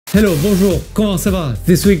Hello, bonjour, comment ça va?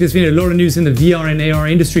 This week there's been a lot of news in the VR and AR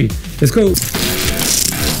industry. Let's go!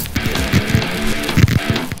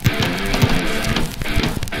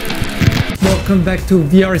 Welcome back to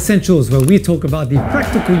VR Essentials, where we talk about the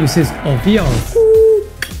practical uses of VR.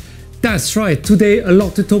 That's right, today a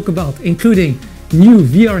lot to talk about, including new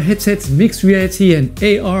VR headsets, mixed reality and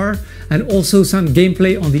AR, and also some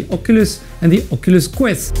gameplay on the Oculus and the Oculus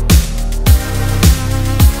Quest.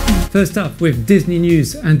 First up with Disney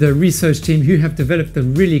News and the research team who have developed a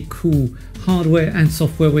really cool hardware and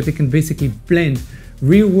software where they can basically blend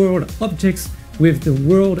real-world objects with the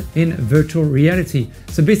world in virtual reality.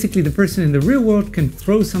 So basically the person in the real world can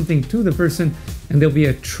throw something to the person and there'll be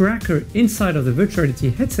a tracker inside of the virtual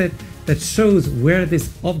reality headset that shows where this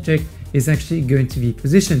object is actually going to be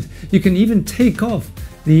positioned. You can even take off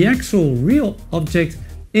the actual real object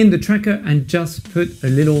in the tracker and just put a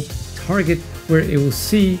little target where it will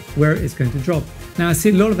see where it's going to drop. Now I see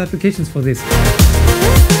a lot of applications for this.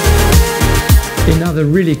 Another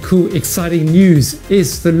really cool, exciting news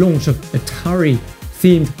is the launch of Atari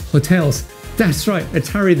themed hotels. That's right,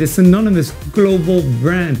 Atari, the synonymous global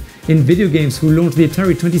brand in video games who launched the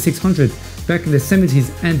Atari 2600 back in the 70s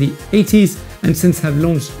and the 80s, and since have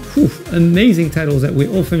launched amazing titles that we're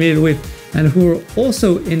all familiar with, and who are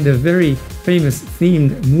also in the very famous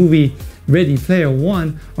themed movie Ready Player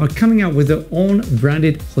One, are coming out with their own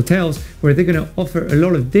branded hotels where they're going to offer a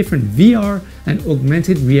lot of different VR and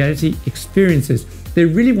augmented reality experiences. They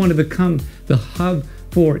really want to become the hub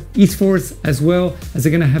for esports, as well as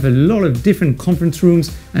they're going to have a lot of different conference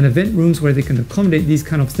rooms and event rooms where they can accommodate these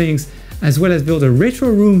kind of things, as well as build a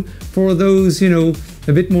retro room for those, a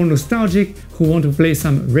bit more nostalgic who want to play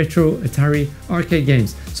some retro Atari arcade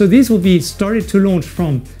games. So these will be started to launch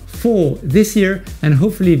from fall this year and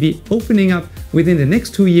hopefully be opening up within the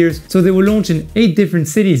next 2 years. So they will launch in 8 different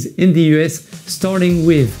cities in the US, starting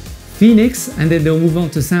with Phoenix, and then they'll move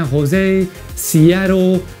on to San Jose,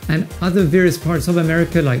 Seattle, and other various parts of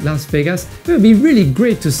America like Las Vegas. It would be really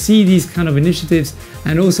great to see these kind of initiatives,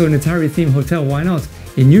 and also an Atari themed hotel, why not,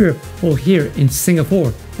 in Europe or here in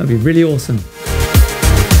Singapore. That'd be really awesome.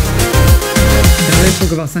 Now let's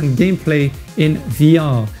talk about some gameplay in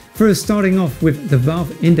VR. First, starting off with the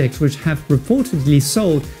Valve Index, which have reportedly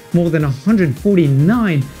sold more than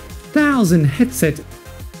 149,000 headsets,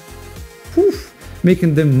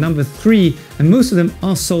 making them number 3, and most of them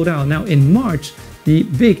are sold out. Now in March, the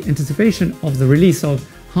big anticipation of the release of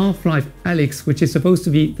Half-Life Alyx, which is supposed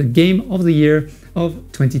to be the game of the year of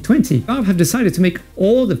 2020. Valve have decided to make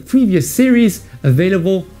all the previous series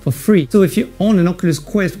available for free. So if you own an Oculus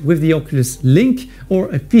Quest with the Oculus Link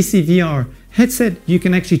or a PC VR headset, you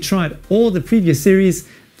can actually try out all the previous series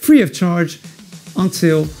free of charge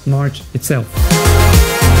until March itself.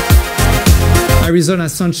 Arizona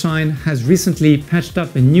Sunshine has recently patched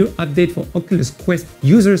up a new update for Oculus Quest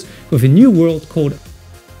users with a new world called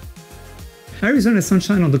Arizona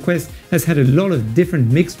Sunshine on the Quest has had a lot of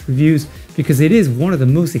different mixed reviews because it is one of the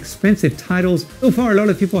most expensive titles. So far, a lot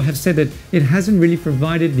of people have said that it hasn't really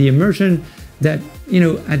provided the immersion that,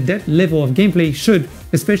 at that level of gameplay should,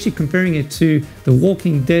 especially comparing it to The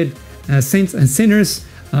Walking Dead Saints and Sinners,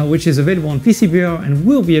 which is available on PC VR and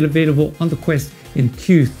will be available on the Quest in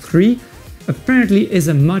Q3. Apparently is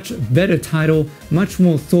a much better title, much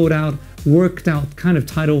more thought out, worked out kind of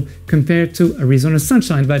title compared to Arizona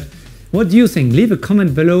Sunshine. But what do you think? Leave a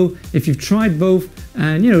comment below if you've tried both,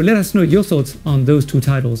 and let us know your thoughts on those two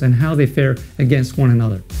titles and how they fare against one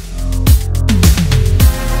another.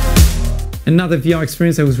 Another VR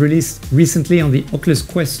experience that was released recently on the Oculus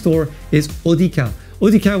Quest store is Audica.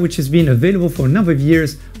 Audica, which has been available for a number of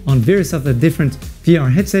years on various other different VR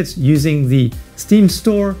headsets using the Steam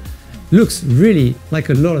store, looks really like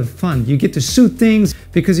a lot of fun. You get to shoot things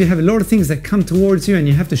because you have a lot of things that come towards you and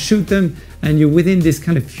you have to shoot them, and you're within this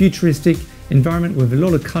kind of futuristic environment with a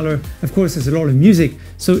lot of color. Of course, there's a lot of music,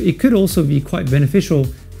 so it could also be quite beneficial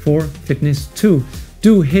for fitness too.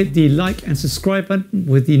 Do hit the like and subscribe button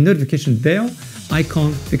with the notification bell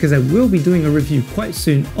icon, because I will be doing a review quite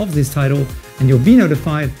soon of this title and you'll be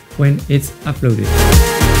notified when it's uploaded.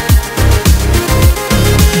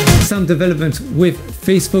 Some development with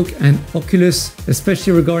Facebook and Oculus,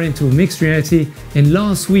 especially regarding to mixed reality. In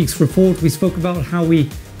last week's report, we spoke about how we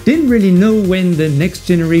didn't really know when the next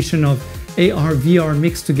generation of AR VR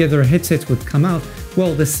mixed together headsets would come out.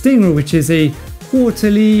 Well, the Stinger, which is a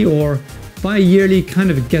quarterly or bi-yearly kind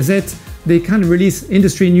of gazette, they kind of release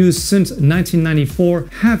industry news since 1994,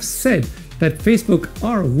 have said that Facebook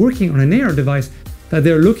are working on an AR device that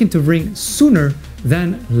they're looking to bring sooner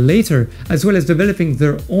than later, as well as developing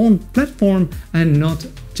their own platform and not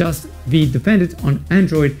just be dependent on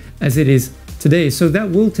Android as it is today. So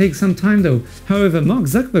that will take some time though. However, Mark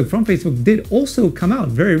Zuckerberg from Facebook did also come out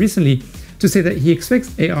very recently to say that he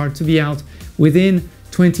expects AR to be out within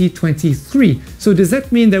 2023. So does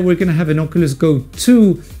that mean that we're going to have an Oculus Go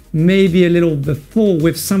 2 maybe a little before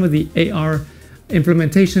with some of the AR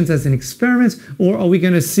implementations as an experiment, or are we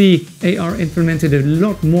going to see AR implemented a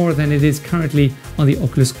lot more than it is currently on the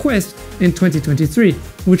Oculus Quest in 2023,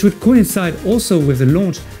 which would coincide also with the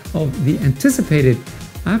launch of the anticipated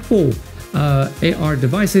Apple AR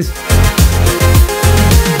devices.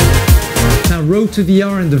 Now, Road to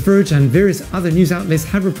VR and The Verge and various other news outlets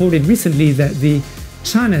have reported recently that the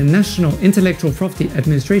China National Intellectual Property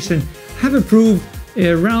Administration have approved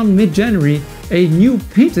around mid-January a new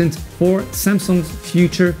patent for Samsung's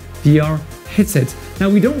future VR headsets. Now,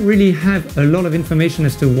 we don't really have a lot of information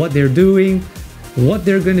as to what they're doing, what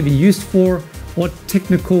they're going to be used for, what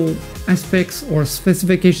technical aspects or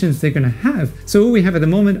specifications they're going to have. So what we have at the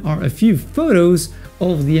moment are a few photos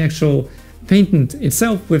of the actual patent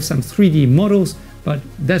itself with some 3D models, but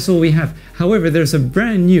that's all we have. However, there's a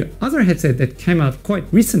brand new other headset that came out quite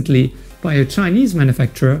recently by a Chinese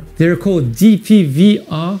manufacturer. They're called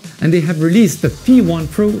DPVR, and they have released the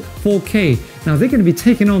P1 Pro 4K. Now they're going to be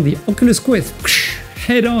taking on the Oculus Quest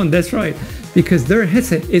head on, that's right, because their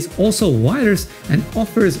headset is also wireless and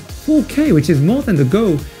offers 4K, which is more than the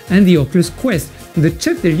Go and the Oculus Quest. The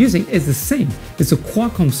chip they're using is the same. It's a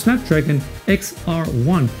Qualcomm Snapdragon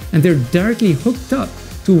XR1, and they're directly hooked up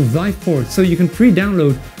to Vive ports, so you can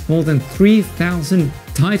pre-download more than 3,000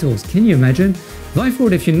 titles. Can you imagine?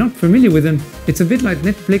 Vive, if you're not familiar with them, it's a bit like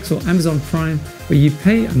Netflix or Amazon Prime, where you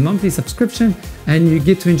pay a monthly subscription and you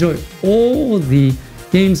get to enjoy all the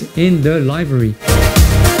games in the library.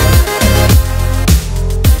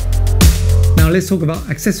 Now let's talk about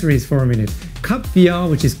accessories for a minute. Cup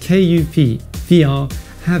VR, which is KUP VR,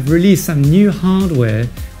 have released some new hardware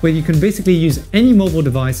where you can basically use any mobile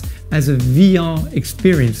device as a VR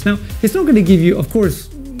experience. Now, it's not going to give you, of course,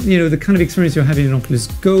 the kind of experience you're having in an Oculus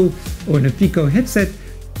Go or in a Pico headset,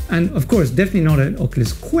 and of course definitely not an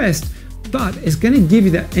Oculus Quest, but it's going to give you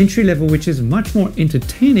that entry level which is much more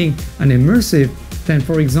entertaining and immersive than,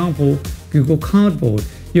 for example, Google Cardboard.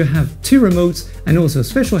 You have two remotes and also a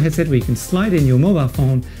special headset where you can slide in your mobile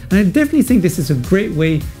phone, and I definitely think this is a great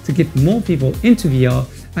way to get more people into VR.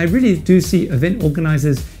 I really do see event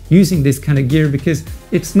organizers using this kind of gear because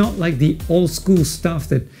it's not like the old school stuff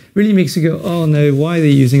that really makes you go, oh no, why are they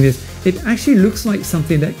using this? It actually looks like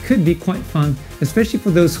something that could be quite fun, especially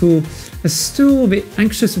for those who are still a bit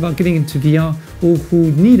anxious about getting into VR or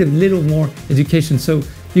who need a little more education. So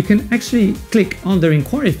you can actually click on their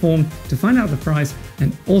inquiry form to find out the price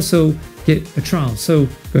and also get a trial. So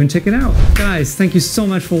go and check it out. Guys, thank you so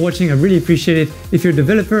much for watching. I really appreciate it. If you're a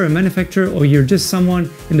developer, a manufacturer, or you're just someone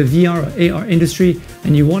in the VR or AR industry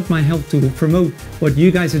and you want my help to promote what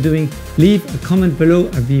you guys are doing, leave a comment below.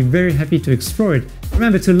 I'd be very happy to explore it.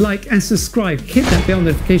 Remember to like and subscribe, hit that bell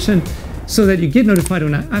notification so that you get notified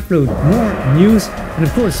when I upload more news, and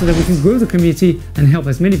of course so that we can grow the community and help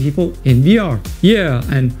as many people in VR. Yeah,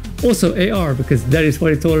 and also AR, because that is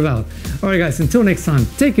what it's all about. Alright guys, until next time,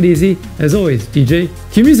 take it easy. As always, DJ,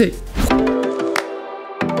 cue music.